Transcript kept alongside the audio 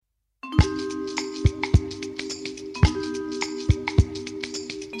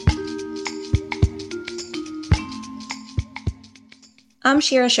I'm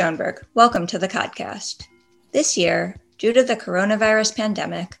Shira Schoenberg. Welcome to the Codcast. This year, due to the coronavirus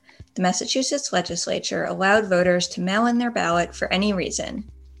pandemic, the Massachusetts Legislature allowed voters to mail in their ballot for any reason,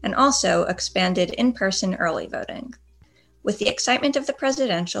 and also expanded in-person early voting. With the excitement of the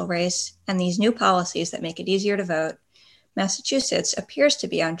presidential race and these new policies that make it easier to vote, Massachusetts appears to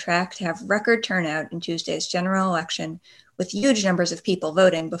be on track to have record turnout in Tuesday's general election, with huge numbers of people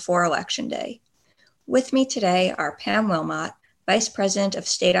voting before Election Day. With me today are Pam Wilmot, Vice President of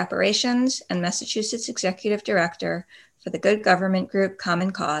State Operations and Massachusetts Executive Director for the Good Government Group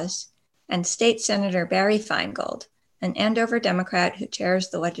Common Cause, and State Senator Barry Finegold, an Andover Democrat who chairs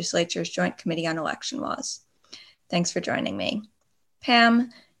the legislature's Joint Committee on Election Laws. Thanks for joining me.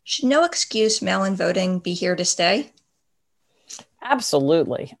 Pam, should no excuse mail-in voting be here to stay?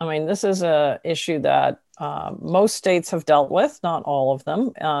 Absolutely. I mean, this is an issue that most states have dealt with, not all of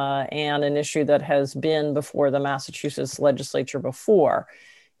them, and an issue that has been before the Massachusetts legislature before.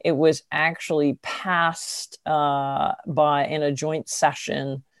 It was actually passed in a joint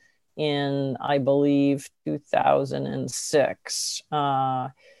session in, I believe, 2006,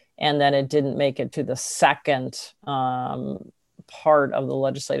 and then it didn't make it to the second part of the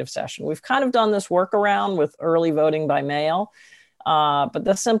legislative session. We've kind of done this workaround with early voting by mail. But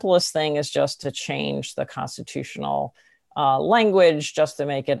the simplest thing is just to change the constitutional language just to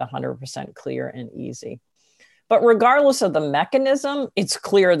make it 100% clear and easy. But regardless of the mechanism, it's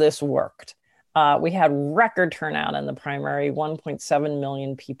clear this worked. We had record turnout in the primary, 1.7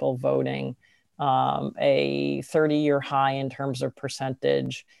 million people voting, a 30-year high in terms of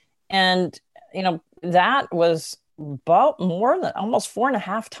percentage. And, that was about more than almost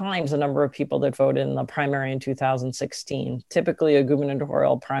 4.5 times the number of people that voted in the primary in 2016. Typically, a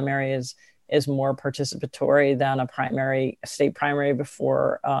gubernatorial primary is more participatory than a state primary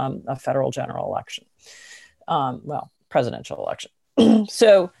before a federal general election. Presidential election.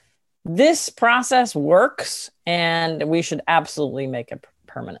 So this process works, and we should absolutely make it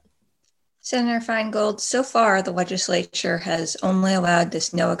permanent. Senator Finegold, so far the legislature has only allowed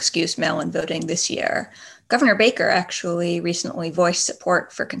this no excuse mail-in voting this year. Governor Baker actually recently voiced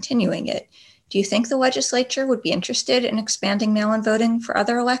support for continuing it. Do you think the legislature would be interested in expanding mail-in voting for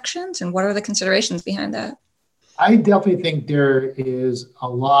other elections? And what are the considerations behind that? I definitely think there is a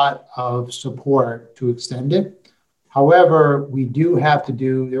lot of support to extend it. However, we do have to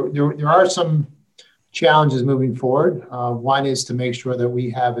there are some challenges moving forward. One is to make sure that we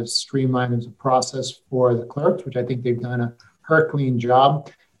have as streamlined as a process for the clerks, which I think they've done a Herculean job.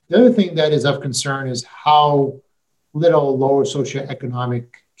 The other thing that is of concern is how little lower socioeconomic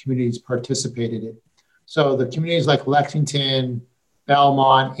communities participated in. So the communities like Lexington,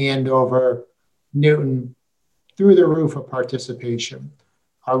 Belmont, Andover, Newton, through the roof of participation.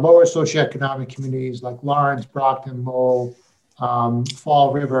 Our lower socioeconomic communities like Lawrence, Brockton, Lowell,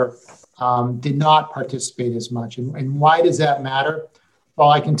 Fall River did not participate as much. And why does that matter?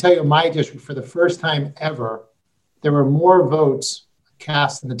 Well, I can tell you in my district, for the first time ever, there were more votes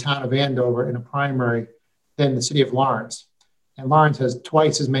cast in the town of Andover in a primary than the city of Lawrence. And Lawrence has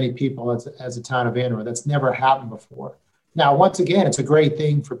twice as many people as the town of Andover. That's never happened before. Now, once again, it's a great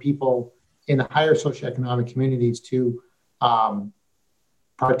thing for people in the higher socioeconomic communities to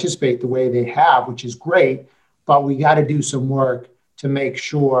participate the way they have, which is great, but we got to do some work to make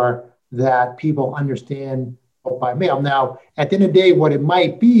sure that people understand vote by mail. Now, at the end of the day, what it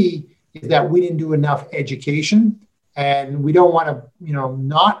might be is that we didn't do enough education, and we don't want to,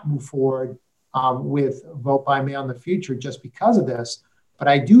 not move forward with vote by mail in the future just because of this. But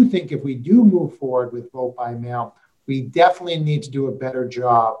I do think if we do move forward with vote by mail, we definitely need to do a better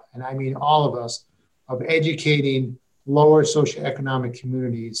job, and I mean all of us, of educating lower socioeconomic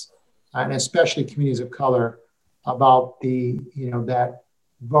communities, and especially communities of color, about that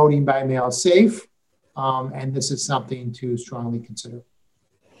voting by mail is safe, and this is something to strongly consider.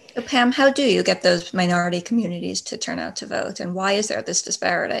 So Pam, how do you get those minority communities to turn out to vote, and why is there this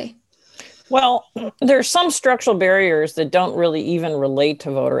disparity? Well, there's some structural barriers that don't really even relate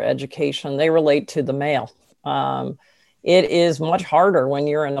to voter education. They relate to the mail. It is much harder when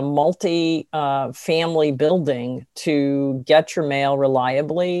you're in a multi-family building to get your mail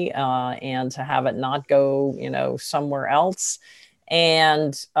reliably and to have it not go, somewhere else.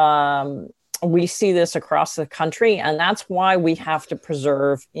 And we see this across the country, and that's why we have to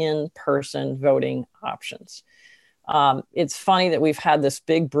preserve in-person voting options. It's funny that we've had this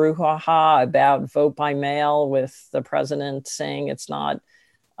big brouhaha about vote by mail with the president saying it's not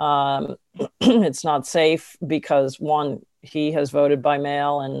safe because, one, he has voted by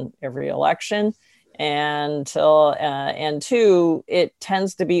mail in every election, and two, it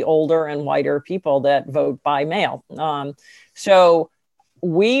tends to be older and whiter people that vote by mail. So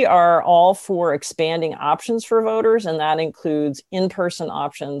we are all for expanding options for voters, and that includes in-person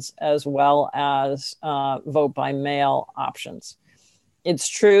options as well as vote by mail options. It's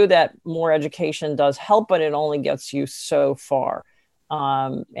true that more education does help, but it only gets you so far.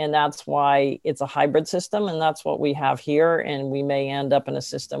 And that's why it's a hybrid system, and that's what we have here. And we may end up in a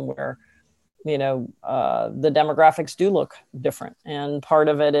system where, the demographics do look different. And part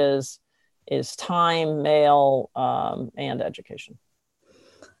of it is time, mail, and education.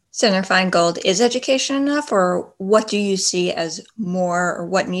 Senator Finegold, is education enough, or what do you see as more, or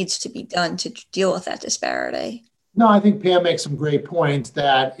what needs to be done to deal with that disparity? No, I think Pam makes some great points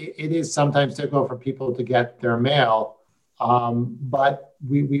that it is sometimes difficult for people to get their mail, but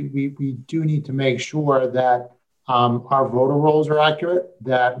we do need to make sure that our voter rolls are accurate,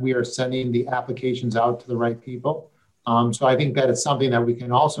 that we are sending the applications out to the right people. So I think that it's something that we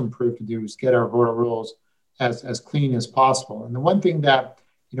can also improve to do, is get our voter rolls as clean as possible. And the one thing that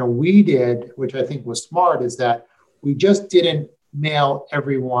we did, which I think was smart, is that we just didn't mail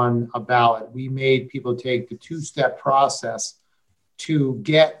everyone a ballot. We made people take the two-step process to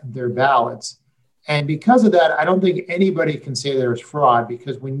get their ballots. And because of that, I don't think anybody can say there's fraud,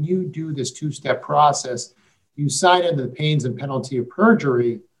 because when you do this two-step process, you sign under the pains and penalty of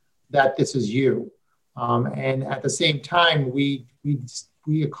perjury that this is you. And at the same time, we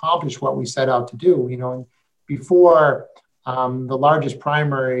accomplished what we set out to do. Before the largest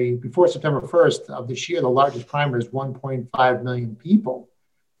primary, before September 1st of this year, the largest primary is 1.5 million people.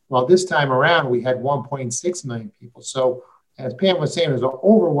 Well, this time around, we had 1.6 million people. So as Pam was saying, it was an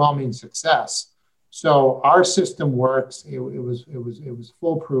overwhelming success. So our system works. It was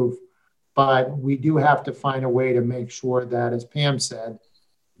foolproof, but we do have to find a way to make sure that, as Pam said,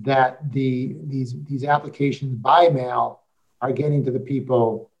 that these applications by mail are getting to the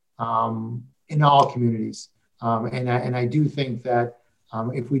people in all communities. And I do think that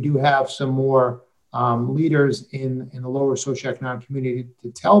if we do have some more leaders in the lower socioeconomic community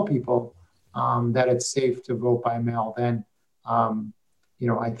to tell people that it's safe to vote by mail, then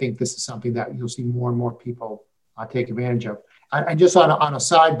I think this is something that you'll see more and more people take advantage of. And just on a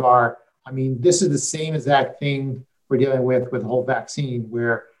sidebar, I mean, this is the same exact thing we're dealing with the whole vaccine,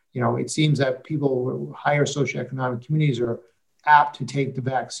 where it seems that people with higher socioeconomic communities are apt to take the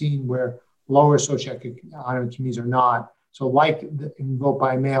vaccine, where lower socioeconomic communities are not. So like in vote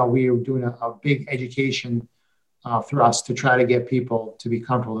by mail, we are doing a big education thrust to try to get people to be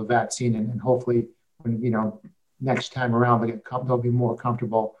comfortable with the vaccine. And hopefully, when, next time around, they'll be more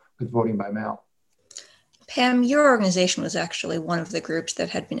comfortable with voting by mail. Pam, your organization was actually one of the groups that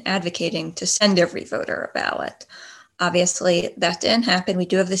had been advocating to send every voter a ballot. Obviously, that didn't happen. We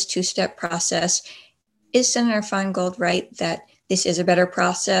do have this two-step process. Is Senator Finegold right that this is a better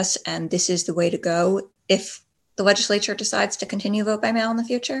process and this is the way to go if the legislature decides to continue vote by mail in the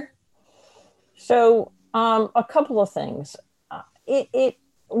future? So a couple of things.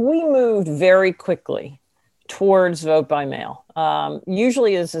 We moved very quickly towards vote by mail.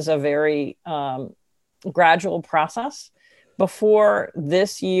 Usually this is a very gradual process. Before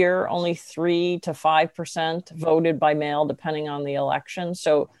this year, only 3 to 5% voted by mail, depending on the election.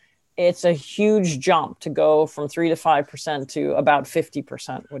 So it's a huge jump to go from 3 to 5% to about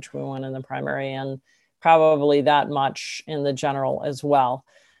 50%, which we won in the primary, and probably that much in the general as well.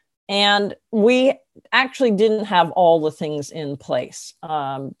 And we actually didn't have all the things in place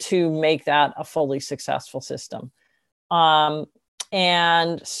to make that a fully successful system.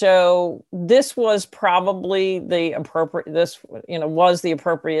 And so this was probably the appropriate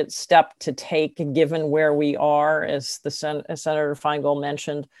step to take, given where we are. As Senator Finegold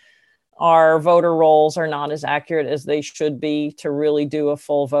mentioned, our voter rolls are not as accurate as they should be to really do a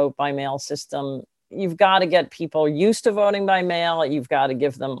full vote by mail system. You've got to get people used to voting by mail. You've got to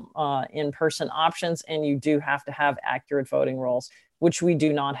give them in-person options, and you do have to have accurate voting rolls, which we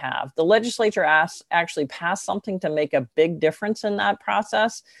do not have. The legislature actually passed something to make a big difference in that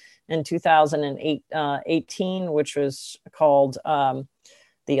process in 2018, which was called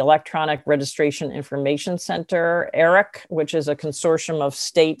the Electronic Registration Information Center, ERIC, which is a consortium of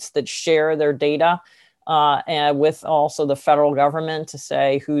states that share their data and with also the federal government to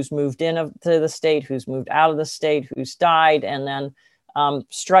say who's moved into the state, who's moved out of the state, who's died, and then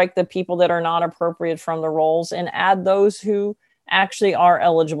strike the people that are not appropriate from the rolls and add those who actually are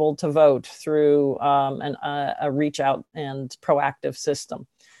eligible to vote through a reach out and proactive system.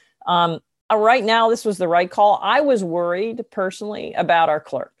 Right now, this was the right call. I was worried personally about our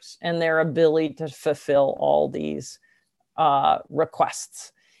clerks and their ability to fulfill all these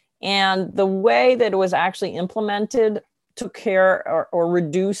requests. And the way that it was actually implemented took care or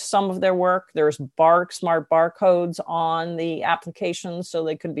reduced some of their work. There's smart barcodes on the applications so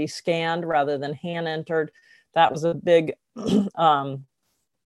they could be scanned rather than hand entered. That was a big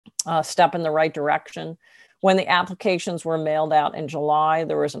step in the right direction. When the applications were mailed out in July,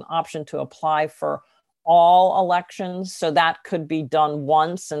 there was an option to apply for all elections. So that could be done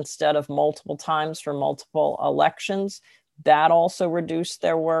once instead of multiple times for multiple elections. That also reduced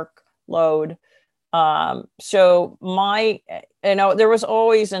their workload. So there was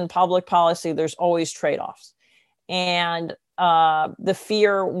always in public policy, there's always trade-offs. And the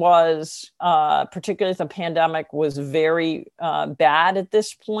fear was, particularly if the pandemic was very bad at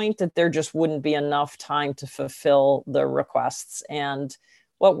this point, that there just wouldn't be enough time to fulfill the requests. And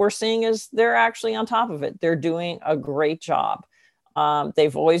what we're seeing is they're actually on top of it. They're doing a great job.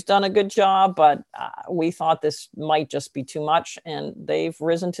 They've always done a good job, but we thought this might just be too much. And they've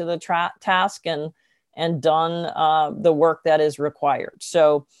risen to the task and done the work that is required.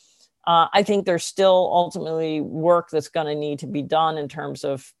 So I think there's still ultimately work that's going to need to be done in terms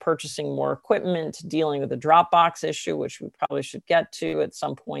of purchasing more equipment, dealing with the Dropbox issue, which we probably should get to at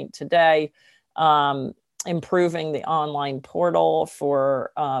some point today, improving the online portal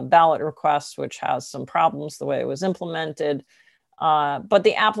for ballot requests, which has some problems the way it was implemented. But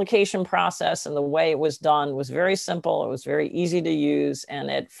the application process and the way it was done was very simple. It was very easy to use,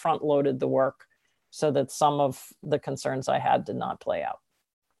 and it front-loaded the work so that some of the concerns I had did not play out.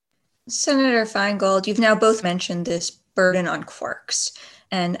 Senator Finegold, you've now both mentioned this burden on clerks.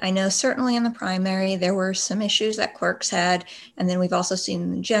 And I know certainly in the primary, there were some issues that clerks had. And then we've also seen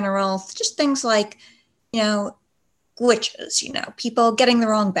in general, just things like, glitches, people getting the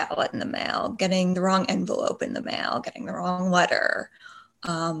wrong ballot in the mail, getting the wrong envelope in the mail, getting the wrong letter.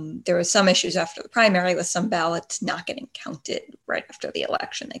 There was some issues after the primary with some ballots not getting counted right after the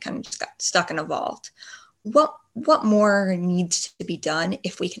election. They kind of just got stuck in a vault. What more needs to be done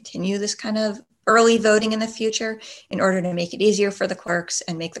if we continue this kind of early voting in the future in order to make it easier for the clerks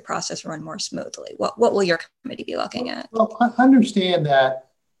and make the process run more smoothly? What will your committee be looking at? Well, I understand that,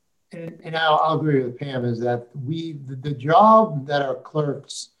 and I'll agree with Pam, is that the job that our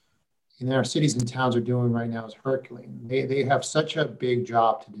clerks in our cities and towns are doing right now is Herculean. They have such a big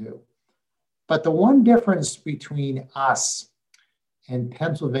job to do. But the one difference between us and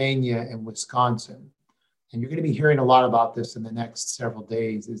Pennsylvania and Wisconsin, and you're going to be hearing a lot about this in the next several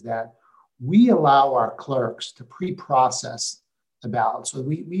days, is that we allow our clerks to pre-process the ballots. So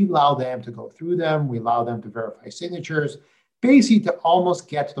we allow them to go through them. We allow them to verify signatures, basically to almost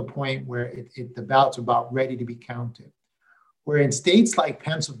get to the point where the ballots are about ready to be counted. Where in states like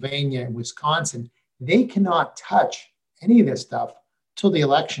Pennsylvania and Wisconsin, they cannot touch any of this stuff till the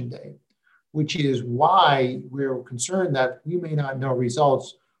election day, which is why we're concerned that we may not know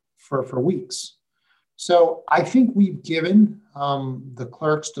results for weeks. So I think we've given the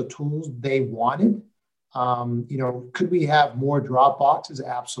clerks the tools they wanted. Could we have more drop boxes?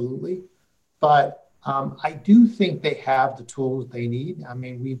 Absolutely. But I do think they have the tools they need. I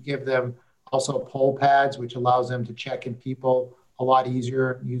mean, we give them also poll pads, which allows them to check in people a lot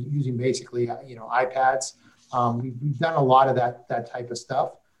easier using basically, iPads. We've done a lot of that type of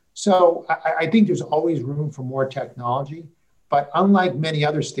stuff. So I think there's always room for more technology. But unlike many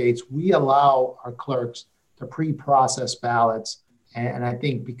other states, we allow our clerks to pre-process ballots. And I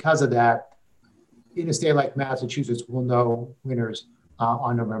think because of that, in a state like Massachusetts, we'll know winners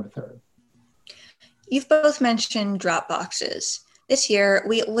on November 3rd. You've both mentioned drop boxes. This year,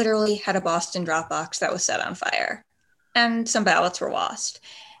 we literally had a Boston drop box that was set on fire, and some ballots were lost.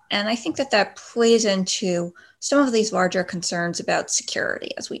 And I think that plays into some of these larger concerns about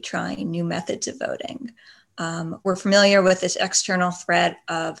security as we try new methods of voting. We're familiar with this external threat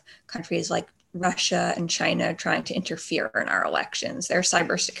of countries like Russia and China trying to interfere in our elections. There are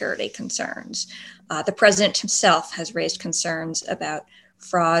cybersecurity concerns. The president himself has raised concerns about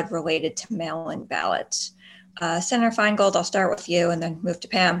fraud related to mail-in ballots. Senator Finegold, I'll start with you and then move to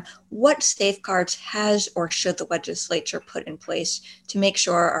Pam. What safeguards has or should the legislature put in place to make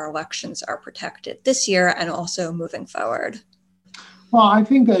sure our elections are protected this year and also moving forward? Well, I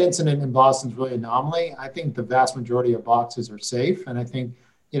think that incident in Boston is really an anomaly. I think the vast majority of boxes are safe. And I think,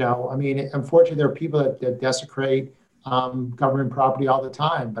 unfortunately, there are people that desecrate government property all the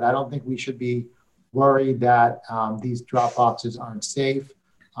time. But I don't think we should be worried that these drop boxes aren't safe.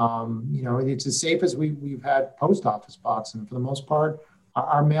 It's as safe as we've had post office boxes. And for the most part,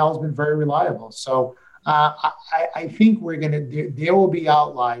 our mail has been very reliable. So I think there will be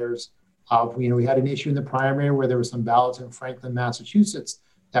outliers. We had an issue in the primary where there were some ballots in Franklin, Massachusetts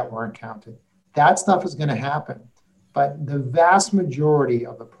that weren't counted. That stuff is going to happen. But the vast majority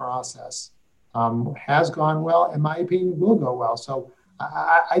of the process has gone well. In my opinion, will go well. So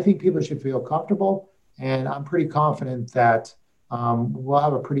I think people should feel comfortable, and I'm pretty confident that we'll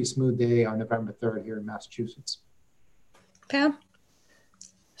have a pretty smooth day on November 3rd here in Massachusetts. Pam?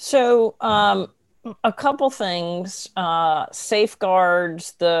 So a couple things,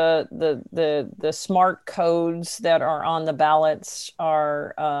 safeguards, the smart codes that are on the ballots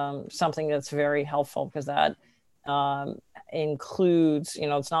are something that's very helpful, because that includes,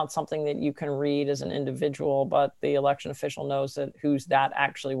 it's not something that you can read as an individual, but the election official knows that whose that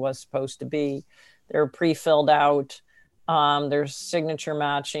actually was supposed to be. They're pre-filled out. There's signature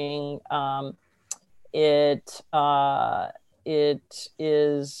matching. It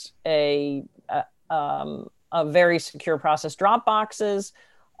is a very secure process. Drop boxes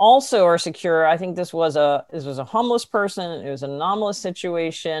also are secure. I think this was a homeless person. It was an anomalous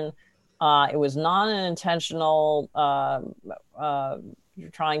situation. It was not an intentional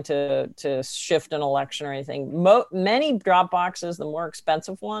trying to shift an election or anything. Many drop boxes, the more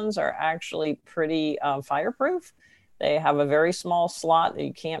expensive ones, are actually pretty fireproof. They have a very small slot that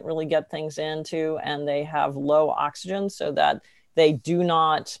you can't really get things into, and they have low oxygen so that they do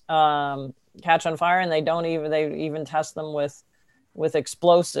not catch on fire, and they even test them with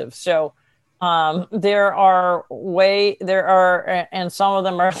explosives. So there are, and some of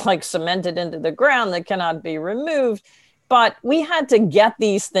them are like cemented into the ground that cannot be removed. But we had to get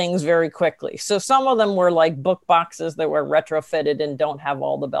these things very quickly. So some of them were like book boxes that were retrofitted and don't have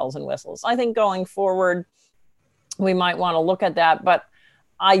all the bells and whistles. I think going forward, we might want to look at that. But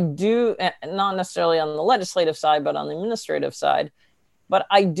I do, not necessarily on the legislative side, but on the administrative side. But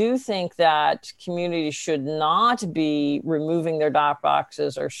I do think that communities should not be removing their drop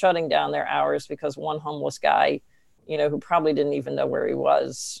boxes or shutting down their hours because one homeless guy, who probably didn't even know where he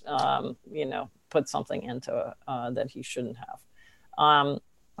was, put something into that he shouldn't have.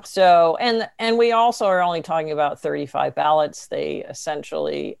 So, and we also are only talking about 35 ballots. They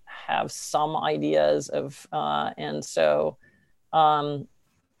essentially have some ideas of, and so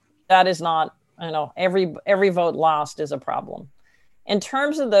that is not, every vote lost is a problem. In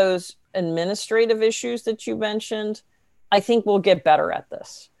terms of those administrative issues that you mentioned, I think we'll get better at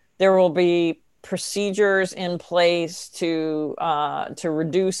this. There will be procedures in place to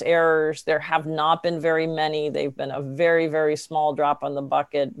reduce errors. There have not been very many. They've been a very, very small drop on the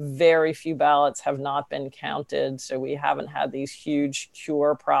bucket. Very few ballots have not been counted. So we haven't had these huge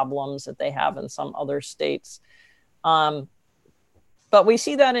cure problems that they have in some other states. But we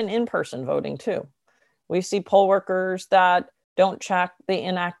see that in in-person voting too. We see poll workers that don't check the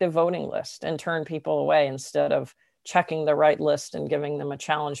inactive voting list and turn people away instead of checking the right list and giving them a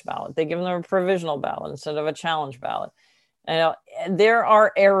challenge ballot. They give them a provisional ballot instead of a challenge ballot. There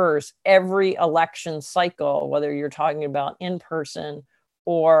are errors every election cycle, whether you're talking about in person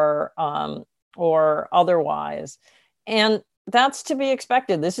or otherwise. And that's to be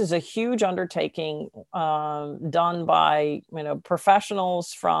expected. This is a huge undertaking done by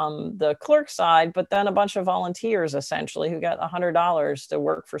professionals from the clerk side, but then a bunch of volunteers essentially who got $100 to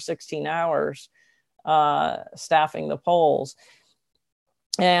work for 16 hours staffing the polls.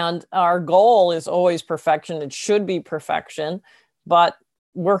 And our goal is always perfection. It should be perfection, but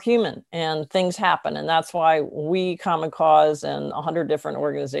we're human and things happen. And that's why we, Common Cause, and 100 different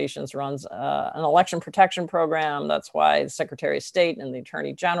organizations runs an election protection program. That's why the Secretary of State and the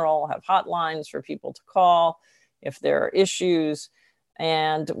Attorney General have hotlines for people to call if there are issues,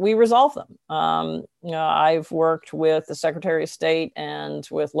 and we resolve them. I've worked with the Secretary of State and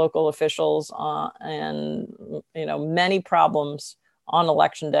with local officials and many problems on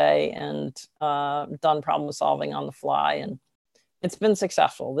election day, and done problem solving on the fly, and it's been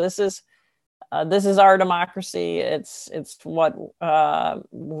successful. This is our democracy. It's what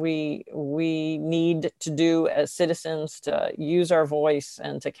we need to do as citizens, to use our voice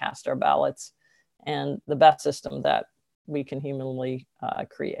and to cast our ballots, and the best system that we can humanly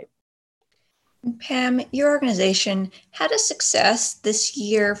create. Pam, your organization had a success this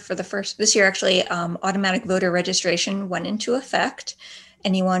year. Actually, automatic voter registration went into effect.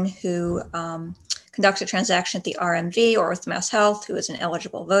 Anyone who conducts a transaction at the RMV or with Mass Health who is an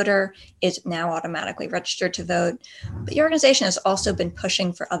eligible voter is now automatically registered to vote. But your organization has also been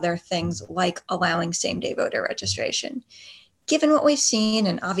pushing for other things like allowing same-day voter registration. Given what we've seen,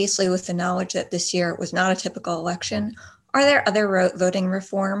 and obviously with the knowledge that this year was not a typical election, are there other voting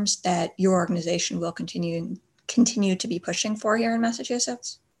reforms that your organization will continue to be pushing for here in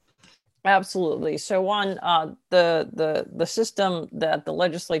Massachusetts? Absolutely. So one, the system that the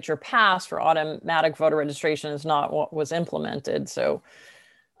legislature passed for automatic voter registration is not what was implemented. So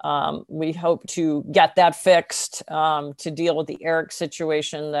We hope to get that fixed to deal with the ERIC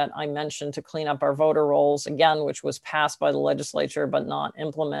situation that I mentioned, to clean up our voter rolls, again, which was passed by the legislature but not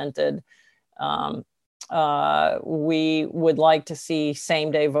implemented. We would like to see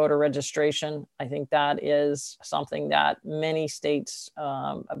same-day voter registration. I think that is something that many states,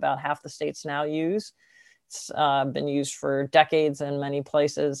 about half the states now use. It's been used for decades in many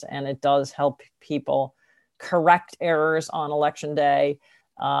places, and it does help people correct errors on election day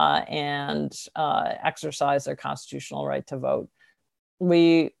and exercise their constitutional right to vote.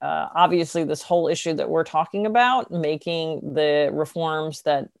 We obviously, this whole issue that we're talking about, making the reforms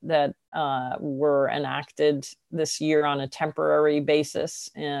that were enacted this year on a temporary basis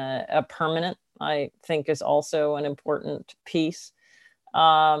a permanent, I think, is also an important piece.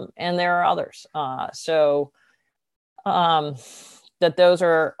 And there are others. So that those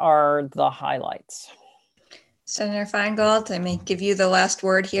are the highlights. Senator Finegold, I may give you the last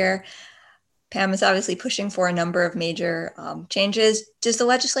word here. Pam is obviously pushing for a number of major changes. Does the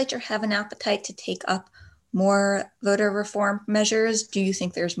legislature have an appetite to take up more voter reform measures? Do you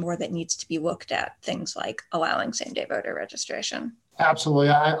think there's more that needs to be looked at, things like allowing same-day voter registration? Absolutely.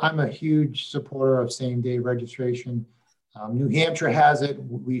 I'm a huge supporter of same-day registration. New Hampshire has it.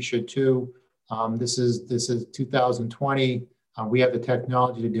 We should too. This is 2020. We have the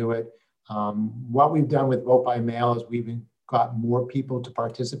technology to do it. What we've done with vote by mail is we've got more people to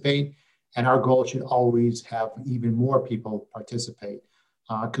participate. And our goal should always have even more people participate.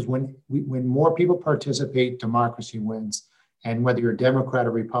 Because when more people participate, democracy wins. And whether you're a Democrat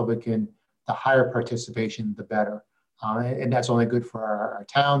or Republican, the higher participation, the better. And that's only good for our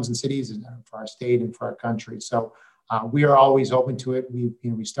towns and cities, and for our state and for our country. So we are always open to it.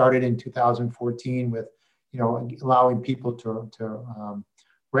 We started in 2014 with allowing people to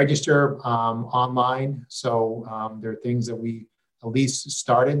register online. So there are things that we at least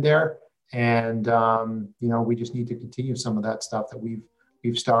started there. And, we just need to continue some of that stuff that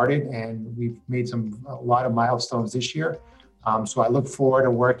we've started, and we've made a lot of milestones this year. So I look forward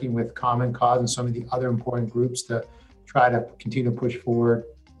to working with Common Cause and some of the other important groups to try to continue to push forward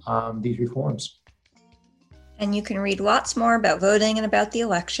these reforms. And you can read lots more about voting and about the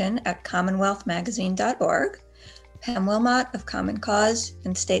election at commonwealthmagazine.org. Pam Wilmot of Common Cause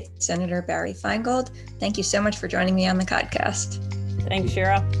and State Senator Barry Finegold, thank you so much for joining me on the Codcast. Thanks,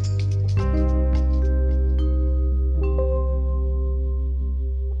 Shira.